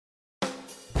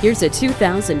Here's a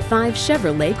 2005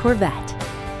 Chevrolet Corvette.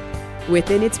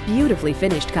 Within its beautifully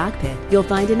finished cockpit, you'll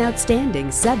find an outstanding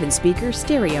 7-speaker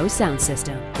stereo sound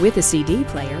system with a CD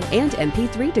player and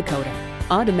MP3 decoder,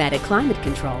 automatic climate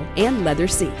control, and leather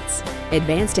seats.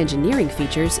 Advanced engineering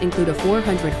features include a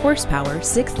 400 horsepower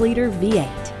 6-liter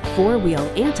V8,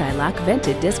 4-wheel anti-lock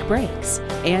vented disc brakes,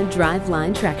 and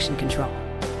driveline traction control.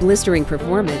 Blistering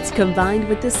performance combined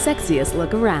with the sexiest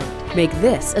look around make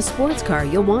this a sports car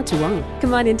you'll want to own.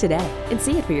 Come on in today and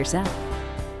see it for yourself.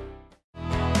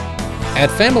 At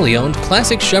family-owned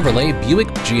classic Chevrolet Buick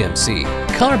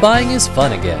GMC, car buying is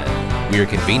fun again. We are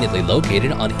conveniently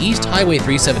located on East Highway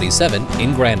 377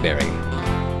 in Granbury.